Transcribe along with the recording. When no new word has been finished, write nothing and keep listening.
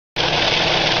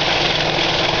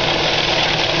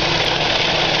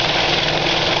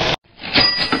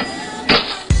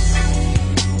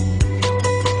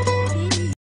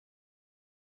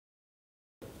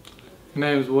My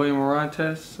name is William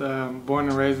Orantes, born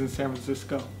and raised in San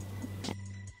Francisco.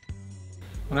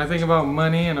 When I think about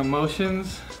money and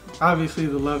emotions, obviously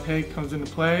the love-hate comes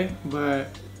into play, but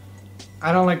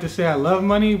I don't like to say I love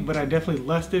money, but I definitely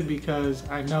lust it because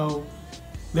I know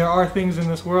there are things in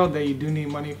this world that you do need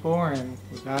money for, and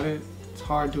without it, it's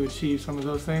hard to achieve some of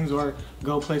those things or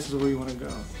go places where you want to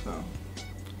go. So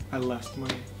I lust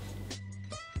money.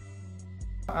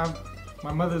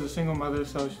 My mother's a single mother,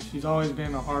 so she's always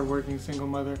been a hard-working single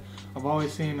mother. I've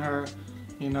always seen her,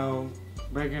 you know,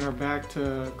 breaking her back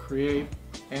to create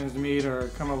ends meet or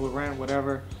come up with rent,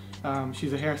 whatever.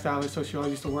 She's a hairstylist, so she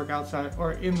always used to work outside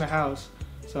or in the house.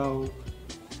 So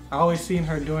I always seen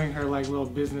her doing her like little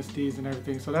business deeds and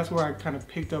everything. So that's where I kind of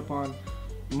picked up on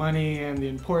money and the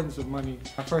importance of money.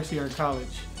 My first year in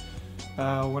college,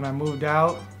 when I moved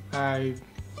out, I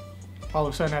all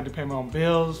of a sudden had to pay my own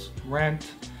bills,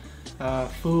 rent,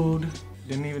 food.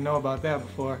 Didn't even know about that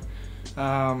before.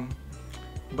 But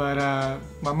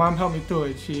my mom helped me through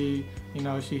it. She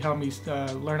helped me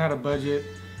learn how to budget.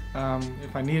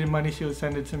 If I needed money, she would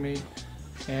send it to me.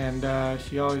 And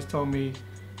she always told me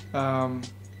to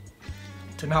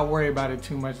not worry about it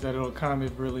too much, that it'll come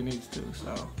if it really needs to.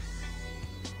 So,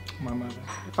 my mother.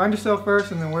 Find yourself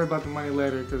first and then worry about the money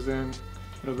later, because then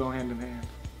it'll go hand in hand.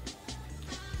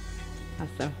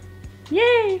 Awesome.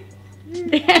 Yay!